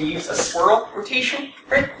filters. So when you use a swirl rotation,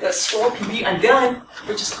 right, the swirl can be undone,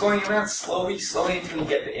 but just going around slowly until you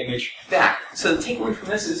get the image back. So the takeaway from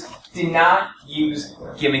this is, do not use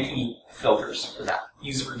gimmicky filters for that.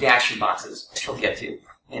 Use redaction boxes, which we'll get to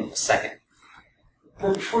in a second.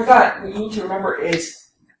 But before that, what you need to remember is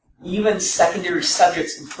even secondary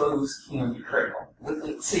subjects in photos can be critical.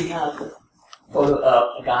 Let's say you have a photo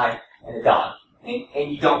of a guy and a dog, okay?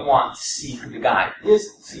 And you don't want to see who the guy is,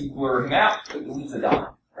 so you blur him out, but you leave the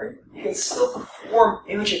dog. Right? You can still perform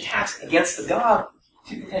image attacks against the dog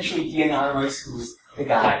to potentially de-anonymize who the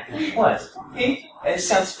guy was. Okay? And it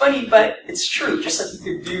sounds funny, but it's true. Just like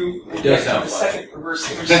you could do the second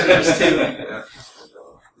reverse image searches to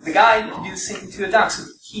the guy, you can do the same thing to the dog. So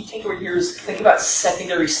the key takeaway here is think about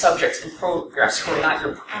secondary subjects in photographs who are not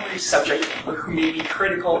your primary subject, but who may be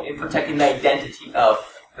critical in protecting the identity of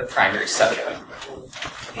the primary subject.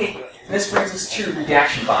 Okay, and this brings us to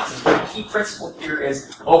redaction boxes. The key principle here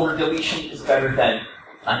is over deletion is better than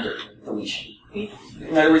under deletion. Okay?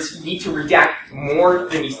 In other words, you need to redact more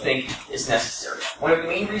than you think is necessary. One of the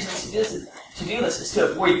main reasons to do this is to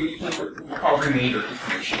avoid what we call remainder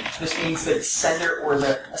information. This means the sender or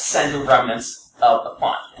the ascender remnants of the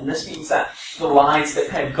font. And this means that the lines that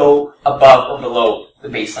kind of go above or below the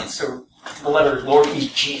baseline. So the letter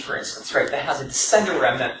lowercase g, for instance, right, that has a descender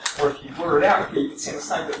remnant, or if you blur it out, you can see on the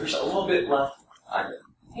side that there's a little bit left under.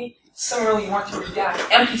 Okay? Similarly, you want to redact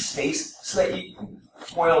empty space so that you can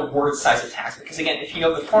foil word size attacks. Because again, if you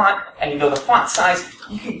know the font and you know the font size,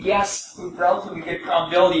 you can guess with relatively good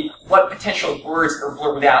probability what potential words are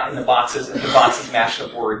blurred out in the boxes if the boxes match the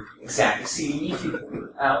word exactly. So you need to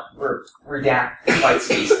redact the white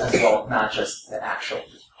space as well, not just the actual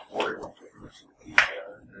word.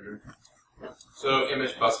 So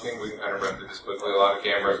image busking, we can kind of run through this quickly. A lot of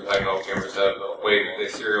cameras, Techno cameras have a way that they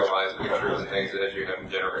serialize pictures and things as you have them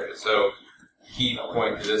generated. So key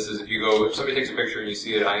point to this is if somebody takes a picture and you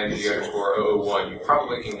see it IMG_001, you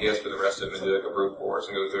probably can guess for the rest of them and do like a brute force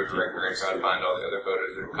and go through a directory and try to find all the other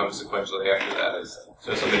photos that come sequentially after that.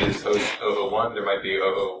 So if somebody just posts 001, there might be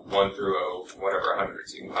 001 through 100,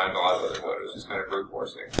 so you can find a lot of other photos, just kind of brute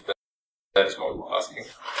forcing. That is called busking.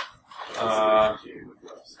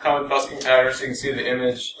 Common busking patterns, so you can see the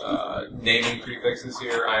image naming prefixes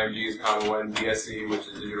here. IMG is a common one, DSC, which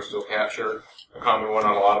is digital still capture, a common one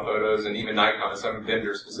on a lot of photos, and even Nikon, some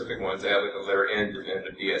vendor-specific ones, they have like the letter N to end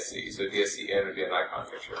of DSC, so DSC-N would be a Nikon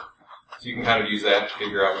picture. So you can kind of use that to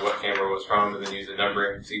figure out what camera it was from, and then use the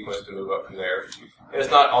numbering sequence to move up from there. And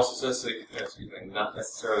it's not also not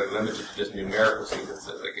necessarily limited to just numerical sequences.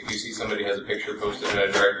 Like if you see somebody has a picture posted in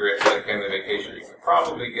a directory at like family vacation, you can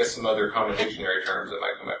probably guess some other common dictionary terms that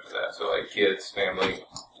might come after that. So like kids, family,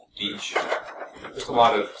 beach. Just a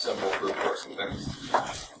lot of simple brute force and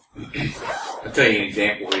things. I'll tell you an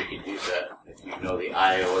example where you can use that. If you know the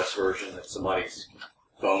iOS version that somebody's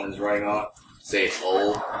phone is running on, say it's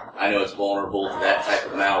old, I know it's vulnerable to that type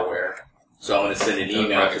of malware. So I'm going to send an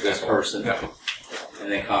email to this person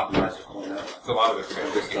and then compromise the phone. It's a lot of it's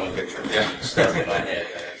going to just going pictures. Yeah. Stuff in my head.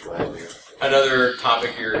 Another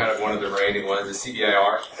topic here, kind of one of the reigning ones, is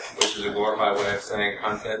CBIR, which is a glorified way of saying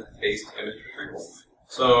content-based image retrieval.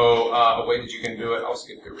 So a way that you can do it, I'll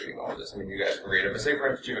skip through reading all of this. I mean, you guys can read it. But say, for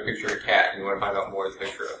instance, you have a picture of a cat, and you want to find out more of the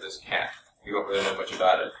picture of this cat. You don't really know much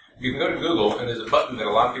about it. You can go to Google, and there's a button that a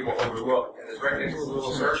lot of people overlook, and it's right next to the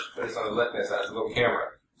little search, but it's on the left-hand side. It's a little camera.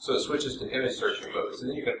 So it switches to image searching mode. So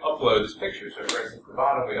then you can upload this picture. So for instance, at the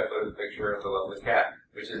bottom, we upload the picture of the lovely cat,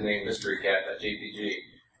 which is named mysterycat.jpg.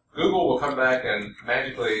 Google will come back and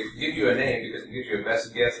magically give you a name because it gives you a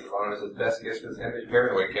best guess as long as it's best guess for this image,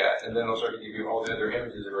 paranoid cat, and then it'll start to give you all the other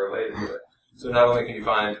images that are related to it. So not only can you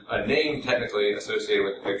find a name technically associated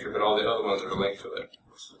with the picture, but all the other ones that are linked to it.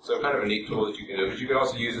 So kind of a neat tool that you can do. But you can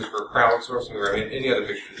also use this for crowdsourcing or any other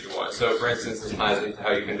pictures you want. So for instance, this ties into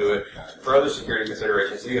how you can do it for other security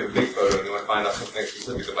considerations. So you have a big photo and you want to find out something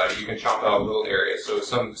specific about it. You can chop out a little area. So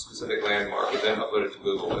some specific landmark and then upload it to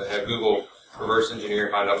Google and have Google reverse engineer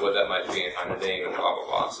and find out what that might be and find a name and blah, blah,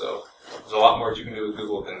 blah. So there's a lot more that you can do with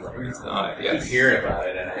Google than Yes. I keep hearing about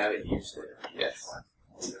it and I haven't used it. Yes.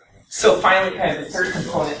 So finally, kind of the third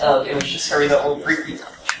component of image discovery that we'll briefly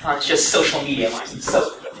touch on is just social media mining.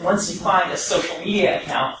 So once you find a social media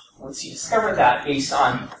account, once you discover that based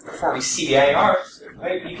on performing CBIR,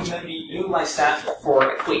 right, you can then utilize that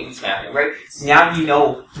for acquaintance mapping, right? Now you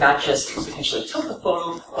know not just who potentially took the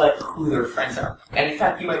photo, but who their friends are. And in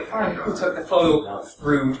fact, you might find who took the photo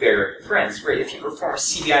through their friends, right? If you perform a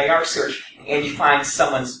CBIR search and you find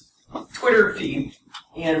someone's Twitter feed,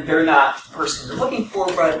 and they're not the person you're looking for,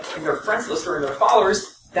 but in their friends list or in their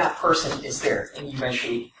followers, that person is there, and you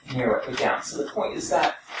eventually narrow it down. So the point is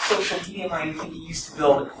that social media mining can be used to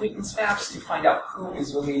build acquaintance maps to find out who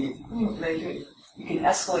is related to whom, and then you can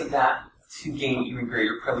escalate that to gain even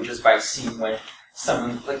greater privileges by seeing when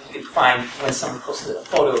someone, like you could find when someone posted a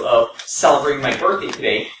photo of celebrating my birthday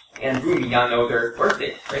today, and boom, you now know their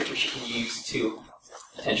birthday, right, which you can use to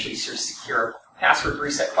potentially sort of secure password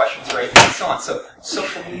reset questions, right, and so on. So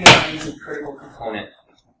social media mining is a critical component.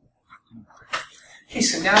 Okay,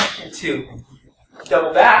 so now to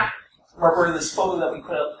double back, remember this photo that we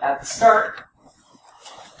put up at the start,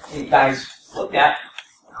 you guys looked at.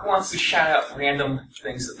 Who wants to shout out random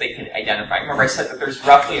things that they can identify? Remember I said that there's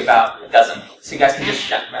roughly about a dozen, so you guys can just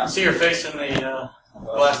shout them out. See your face in the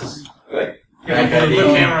glasses. Good.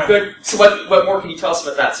 Blue camera. Good. So what more can you tell us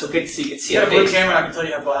about that? So good so you can see You a have a blue face. camera, I can tell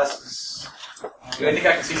you have glasses. I think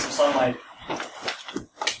I can see some sunlight.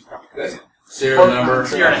 Good. Serial number.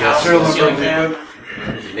 So you're in a house, Serial with a ceiling number. fan.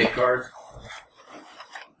 Nick card.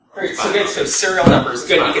 Great, so good, so serial numbers,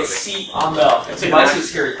 good. You can see on the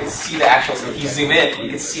devices here, you can see the actual, so if you zoom in, you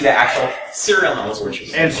can see the actual serial numbers, which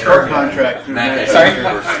is And sport contract. Sorry?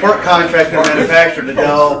 Sport contract and manufacturer to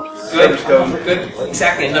Dell. good, good,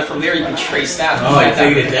 exactly, and then from there you can trace that. Oh, I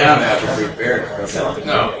take it down after prepared. So,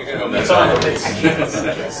 No, you can go It's on. It's,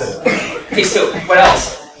 okay, so what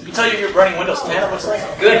else? you can tell you you're running Windows 10, it looks like.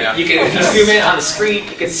 Good. Yeah. You can, if you zoom in on the screen,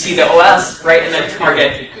 you can see the OS, right, and then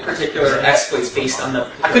target particular exploits based on the.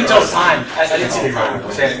 I couldn't tell the time. I didn't see the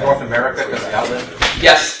time. Say North America because the outlet.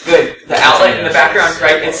 Yes, good. The outlet in the background,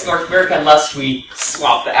 right? It's North America unless we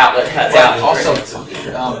swap the outlet heads out. Also,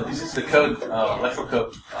 the code, electrical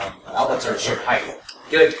code outlets are a certain height.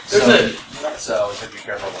 Good. There's So you have to be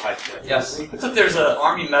careful of the height. Yes. looks like there's an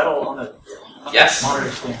Army medal on the Yes.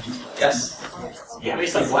 monitor screen. Yes. Yeah,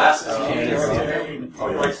 based on glasses.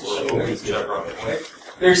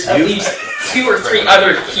 There's at least 2 or 3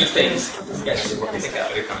 other key things. Yes. The logo on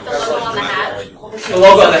the hat. The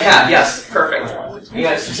logo on the hat. Yes. Perfect. You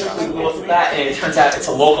guys specifically look at that, and it turns out it's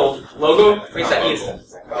a local logo. What does that mean?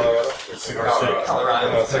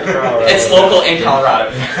 Colorado. It's local in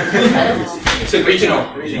Colorado. So regional.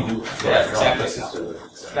 Yeah, exactly.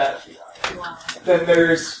 That. Then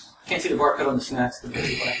there's. Can't see the barcode on the snacks. But you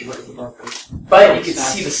can look at the barcode. But you can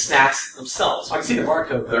see the snacks themselves. I can see the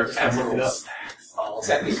barcode. But I can't look it up.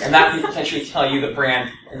 Exactly. And that can potentially tell you the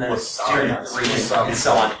brand and then the region and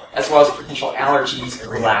so on, as well as potential allergies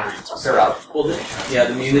or lack thereof. Well, yeah,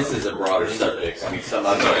 I mean, this is a broader subject. I mean, some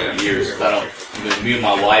I've done for years. I don't, me and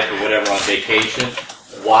my wife or whatever on vacation.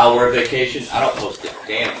 While we're on vacation, I don't post a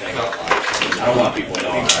damn thing online. I don't want people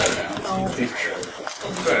knowing right now.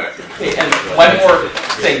 Okay, and one more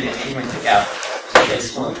thing that you might take out.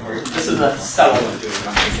 This is a subtle one.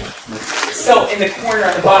 So in the corner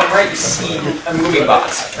on the bottom right, you see a moving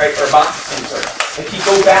box, right, or a box of some sort. If you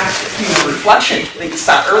go back to the reflection that you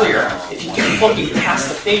saw earlier, if you keep looking past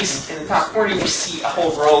the face in the top corner, you see a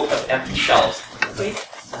whole row of empty shelves. Okay?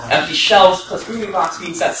 Empty shelves plus moving box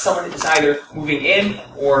means that someone is either moving in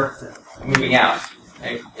or moving out.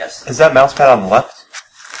 Right? Yes. Is that mouse pad on the left?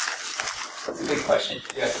 That's a good question.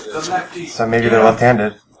 So maybe they're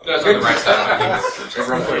left-handed. No, it's on the right side. I think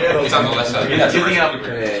it's on the left side. Do you think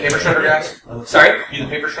paper shredder guys? Sorry? You the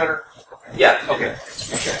paper shredder? Yeah. Okay.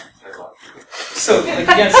 So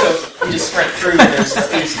again, so we just went through. There's at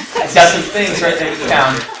least a dozen things right that we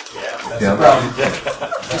found from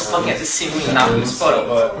just looking at this seemingly innocuous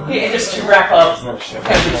photo. Okay, and just to wrap up, kind of the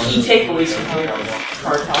key takeaways from here.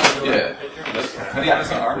 Yeah. I think that's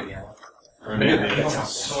an art again. So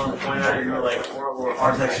I point out you're like horrible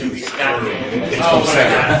architects should be scattered. You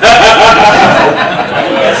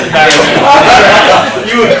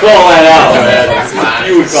would call that out, man.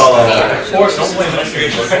 You would call that out. Sorry.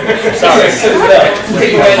 So the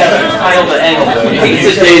takeaway that we titled the end.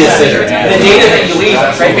 It's a data center. The data that you leave,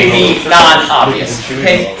 right, may be non-obvious.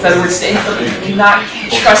 Okay? In other words, do not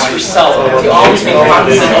trust yourself to always be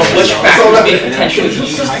cognizant of which factors may potentially be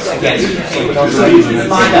used against you. So you can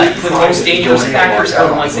find that the most dangerous factors are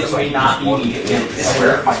the ones that you may not be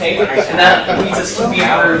aware of. Okay? And that leads us to be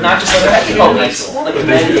aware of not just the technical links, like the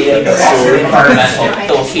metadata, but also the environmental,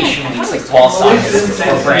 the location links, like wall sockets,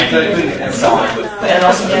 or branding, and so on. And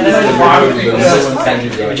also, the bottom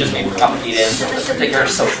images may be propagated in particular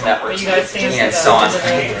social networks, and so on.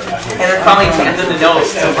 And then finally, to end of the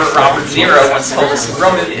notes, Robert Zero once told us in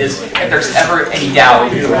Roman is, if there's ever any doubt,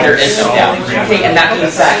 there is no doubt. Okay, and that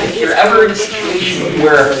means that if you're ever in a situation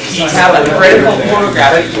where you have a critical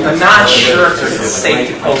photograph, you're not sure if it's safe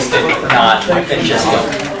to post it or not, then just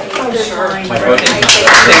don't. Thanks,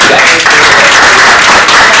 guys.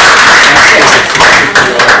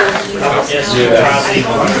 Yes. Yeah,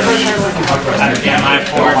 my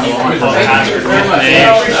form. Thank you very much.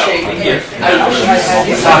 I appreciate it. I wish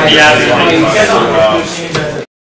I had